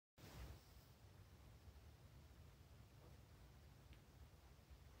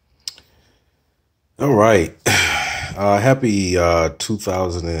All right. Happy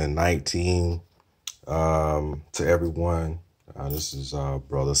 2019 to everyone. This is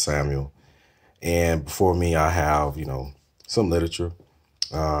Brother Samuel. And before me, I have, some literature.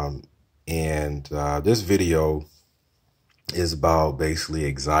 And this video is about basically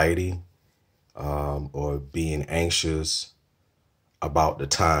anxiety or being anxious about the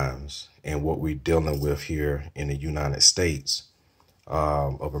times and what we're dealing with here in the United States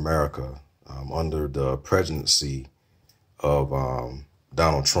of America under the presidency of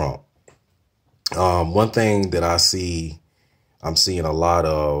Donald Trump. One thing that I'm seeing a lot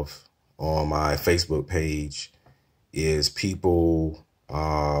of on my Facebook page is people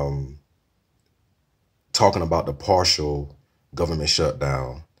talking about the partial government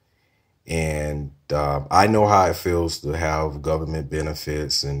shutdown. And I know how it feels to have government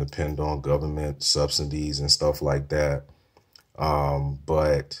benefits and depend on government subsidies and stuff like that.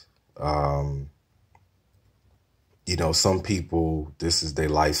 But some people, this is their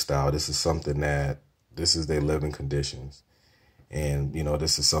lifestyle. This is their living conditions. And,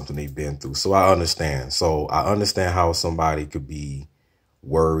 this is something they've been through. So I understand. How somebody could be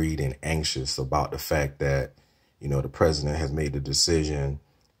worried and anxious about the fact that, the president has made the decision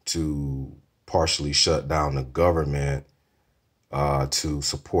to partially shut down the government to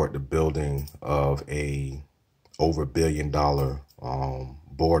support the building of a over $1 billion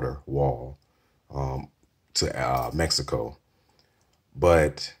border wall to Mexico.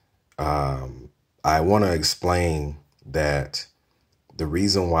 But I want to explain that the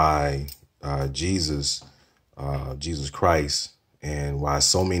reason why Jesus Christ and why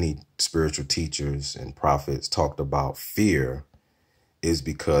so many spiritual teachers and prophets talked about fear is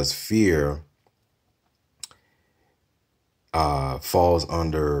because fear falls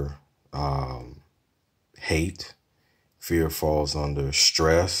under hate. Fear falls under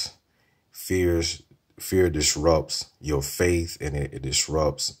stress. Fear disrupts your faith, and it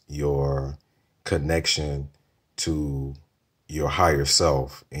disrupts your connection to your higher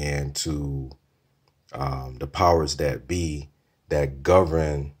self and to the powers that be that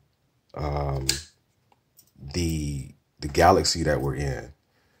govern the galaxy that we're in.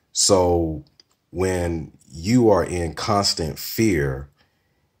 So when you are in constant fear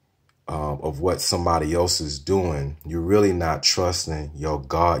of what somebody else is doing, you're really not trusting your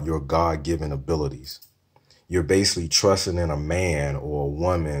God-given abilities. You're basically trusting in a man or a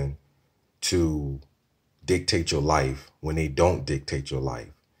woman to dictate your life when they don't dictate your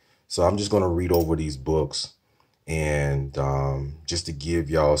life. So I'm just going to read over these books and just to give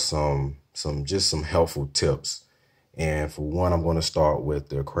y'all some helpful tips. And for one, I'm going to start with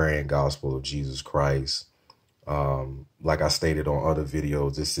the Aquarian Gospel of Jesus Christ. Like I stated on other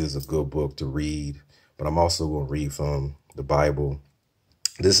videos, this is a good book to read, but I'm also going to read from the Bible.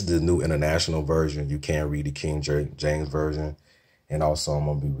 This is the New International Version. You can read the King James Version. And also I'm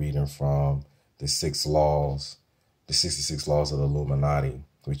going to be reading from the 66 laws of the Illuminati,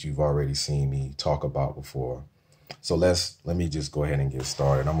 which you've already seen me talk about before. So let me just go ahead and get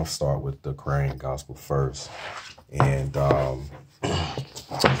started. I'm going to start with the Aquarian Gospel first. And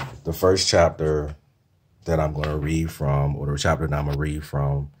the first chapter that I'm going to read from, or the chapter that I'm going to read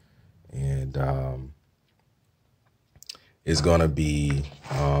from, and is going to be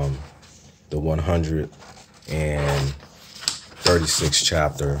the 136th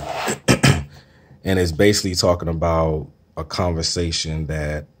chapter. And it's basically talking about a conversation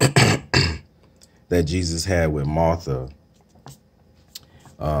that that Jesus had with Martha.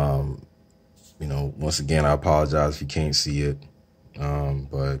 Once again, I apologize if you can't see it,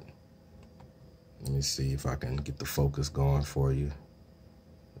 but let me see if I can get the focus going for you.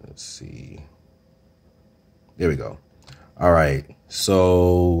 Let's see. There we go. All right.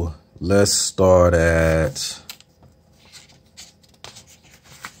 So let's start at,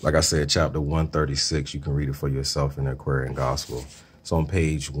 like I said, chapter 136. You can read it for yourself in the Aquarian Gospel. It's on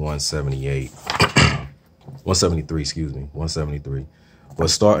page 173. But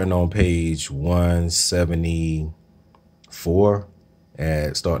starting on page 174,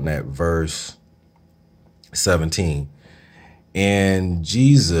 starting at verse 17. And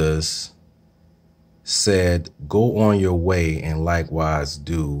Jesus said, "Go on your way and likewise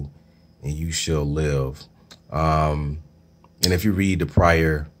do, and you shall live." And if you read the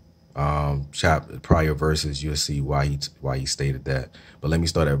prior verses, you'll see why he stated that. But let me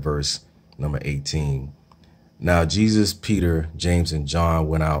start at verse number 18. Now Jesus, Peter, James, and John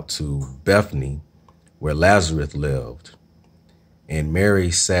went out to Bethany, where Lazarus lived. And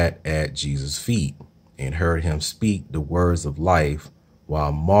Mary sat at Jesus' feet and heard him speak the words of life,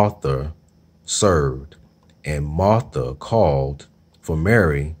 while Martha served. And Martha called for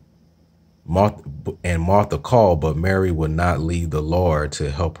Mary Martha called, but Mary would not leave the Lord to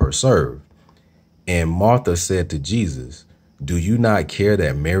help her serve. And Martha said to Jesus, do you not care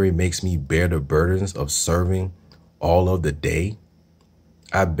that Mary makes me bear the burdens of serving all of the day?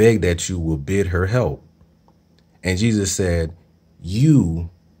 I beg that you will bid her help. And Jesus said, you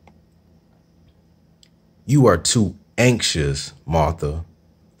are too anxious, Martha,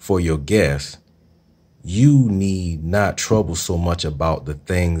 for your guests. You need not trouble so much about the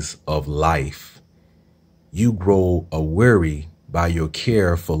things of life. You grow weary by your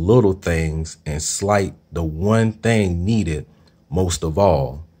care for little things and slight the one thing needed most of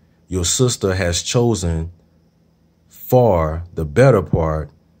all. Your sister has chosen far the better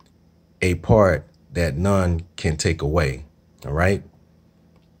part, a part that none can take away. All right.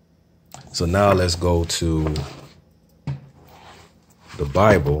 So now let's go to the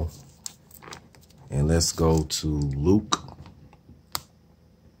Bible and let's go to Luke.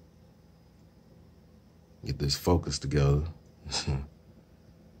 Get this focus together.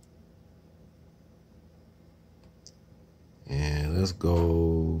 And let's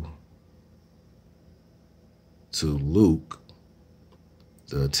go to Luke,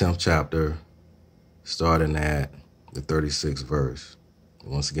 the 10th chapter, starting at the 36th verse.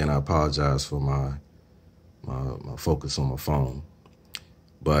 Once again, I apologize for my focus on my phone,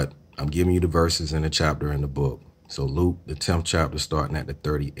 but I'm giving you the verses in the chapter in the book. So Luke, the 10th chapter, starting at the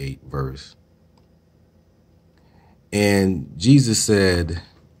 38th verse. And Jesus said,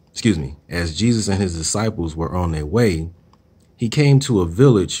 as Jesus and his disciples were on their way, he came to a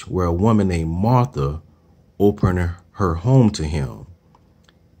village where a woman named Martha opened her home to him.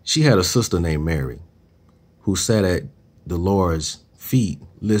 She had a sister named Mary, who sat at the Lord's feet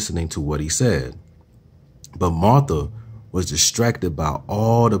listening to what he said. But Martha was distracted by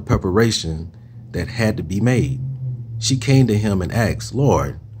all the preparation that had to be made. She came to him and asked,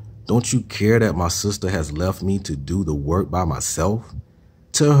 Lord, don't you care that my sister has left me to do the work by myself?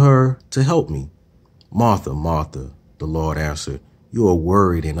 Tell her to help me. Martha, Martha, the Lord answered, you are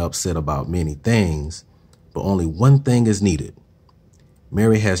worried and upset about many things, but only one thing is needed.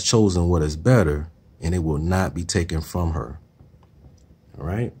 Mary has chosen what is better, and it will not be taken from her. All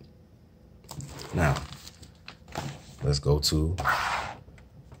right. Now, let's go to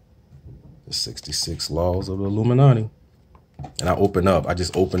the 66 laws of the Illuminati. And I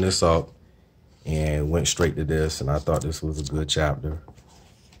just opened this up and went straight to this. And I thought this was a good chapter,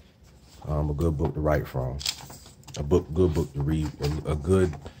 a good book to write from, good book to read, a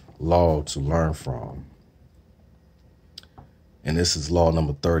good law to learn from. And this is law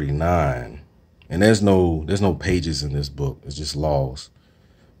number 39. And there's no pages in this book. It's just laws.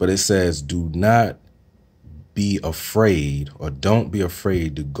 But it says, do not be afraid, or don't be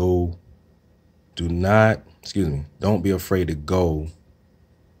afraid to go. Don't be afraid to go.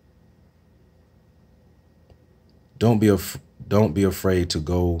 Don't be afraid to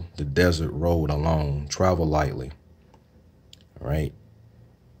go the desert road alone. Travel lightly. All right.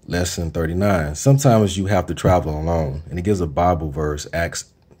 Lesson 39. Sometimes you have to travel alone. And it gives a Bible verse,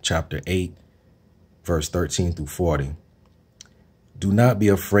 Acts chapter 8, verse 13 through 40. Do not be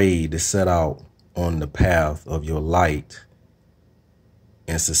afraid to set out on the path of your light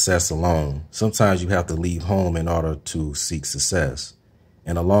and success alone. Sometimes you have to leave home in order to seek success.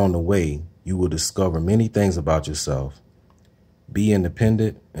 And along the way, you will discover many things about yourself. Be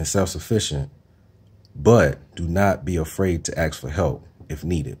independent and self-sufficient, but do not be afraid to ask for help if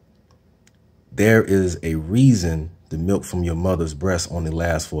needed. There is a reason the milk from your mother's breast only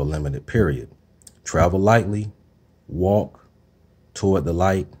lasts for a limited period. Travel lightly, walk toward the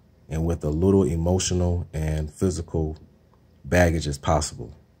light, and with a little emotional and physical baggage as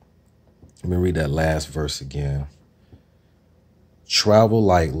possible. Let me read that last verse again. Travel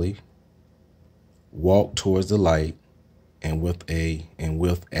lightly, walk towards the light, and with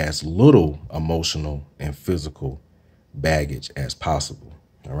as little emotional and physical baggage as possible.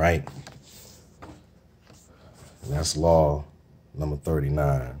 All right. And that's law number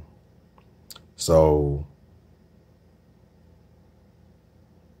 39. So,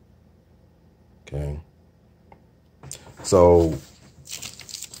 okay. So,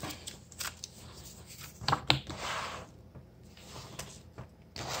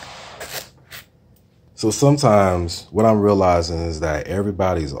 sometimes what I'm realizing is that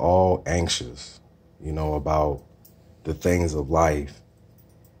everybody's all anxious, about the things of life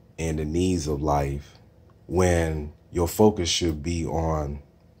and the needs of life, when your focus should be on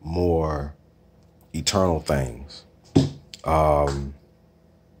more eternal things.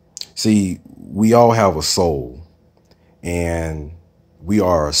 See, we all have a soul, and we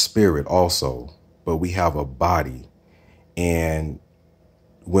are a spirit also, but we have a body. And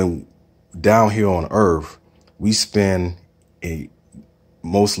when down here on earth, we spend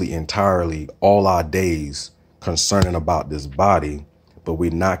mostly entirely all our days concerning about this body, but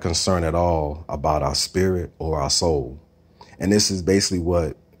we're not concerned at all about our spirit or our soul. And this is basically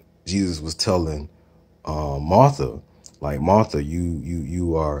what Jesus was telling Martha. Like, Martha,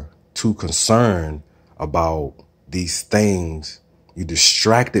 you are too concerned about these things. You're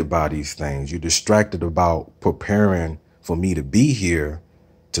distracted by these things. You're distracted about preparing for me to be here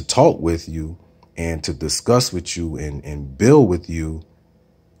to talk with you and to discuss with you and build with you.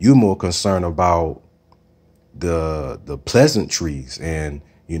 You're more concerned about the pleasantries and,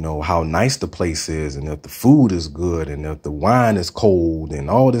 you know, how nice the place is, and if the food is good, and if the wine is cold, and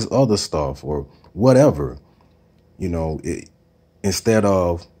all this other stuff or whatever, you know, instead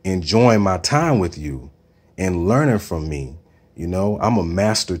of enjoying my time with you and learning from me. You know, I'm a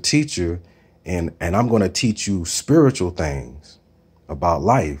master teacher, and I'm going to teach you spiritual things about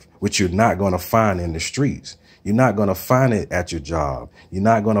life, which you're not going to find in the streets. You're not going to find it at your job. You're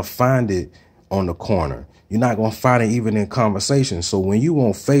not going to find it on the corner. You're not going to find it even in conversation. So when you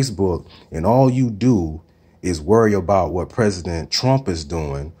on Facebook and all you do is worry about what President Trump is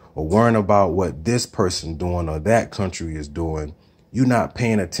doing, or worrying about what this person doing or that country is doing, you're not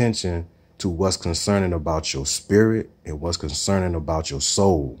paying attention to what's concerning about your spirit and what's concerning about your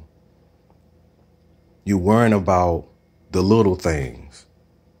soul. You're worrying about the little things,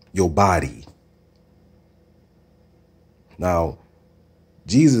 your body. Now,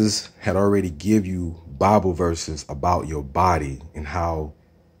 Jesus had already give you Bible verses about your body and how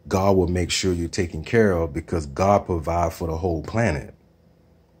God will make sure you're taken care of, because God provides for the whole planet.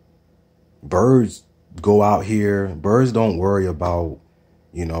 Birds go out here. Birds don't worry about,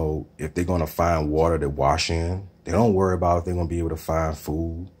 you know, if they're going to find water to wash in. They don't worry about if they're going to be able to find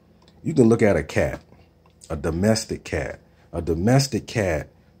food. You can look at a cat, a domestic cat. A domestic cat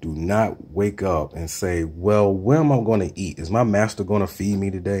do not wake up and say, well, where am I going to eat? Is my master going to feed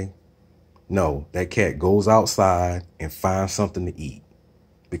me today? No, that cat goes outside and finds something to eat,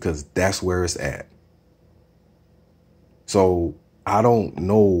 because that's where it's at. So I don't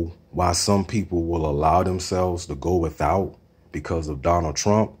know why some people will allow themselves to go without because of Donald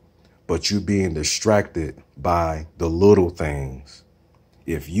Trump, but you're being distracted by the little things.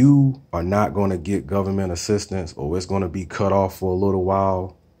 If you are not going to get government assistance, or it's going to be cut off for a little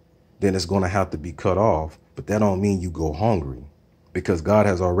while, then it's going to have to be cut off. But that don't mean you go hungry, because God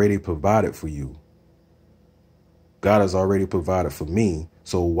has already provided for you. God has already provided for me.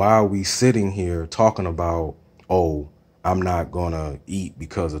 So why are we sitting here talking about, oh, I'm not going to eat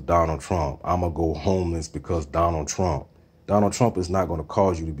because of Donald Trump. I'm going to go homeless because Donald Trump. Donald Trump is not going to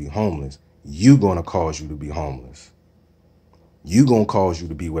cause you to be homeless. You're going to cause you to be homeless. You're going to cause you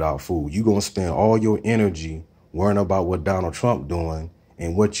to be without food. You're going to spend all your energy worrying about what Donald Trump doing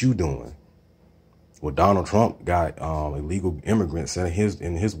and what you doing. Well, Donald Trump got illegal immigrants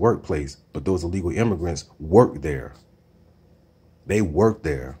in his workplace, but those illegal immigrants work there. They work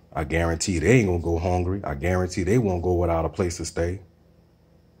there. I guarantee they ain't gonna go hungry. I guarantee they won't go without a place to stay.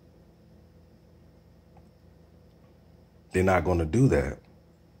 They're not gonna do that.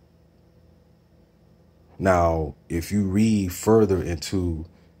 Now, if you read further into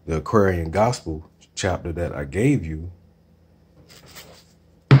the Aquarian Gospel chapter that I gave you,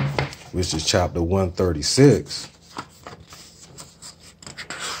 which is chapter 136,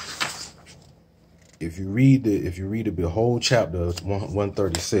 if you read the whole chapter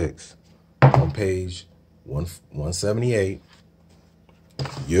 136 on page 178,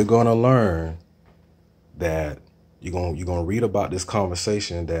 you're gonna learn that you're gonna read about this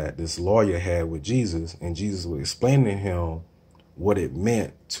conversation that this lawyer had with Jesus, and Jesus was explaining to him what it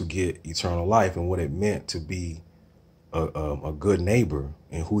meant to get eternal life and what it meant to be a good neighbor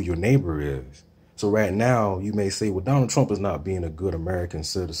and who your neighbor is. So right now you may say, well, Donald Trump is not being a good American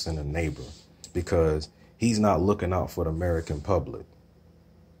citizen and neighbor because he's not looking out for the American public.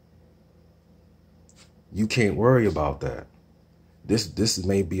 You can't worry about that. This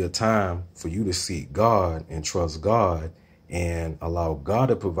may be a time for you to seek God and trust God and allow God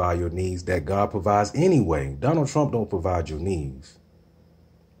to provide your needs that God provides anyway. Donald Trump don't provide your needs.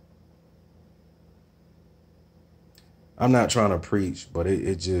 I'm not trying to preach, but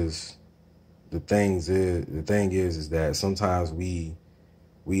it just, the thing is that sometimes we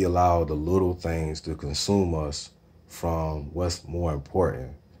allow the little things to consume us from what's more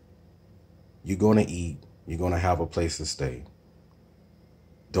important. You're going to eat. You're going to have a place to stay.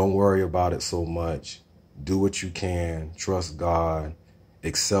 Don't worry about it so much. Do what you can. Trust God.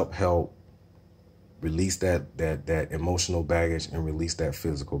 Accept help. Release that emotional baggage and release that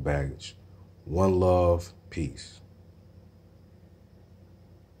physical baggage. One love. Peace.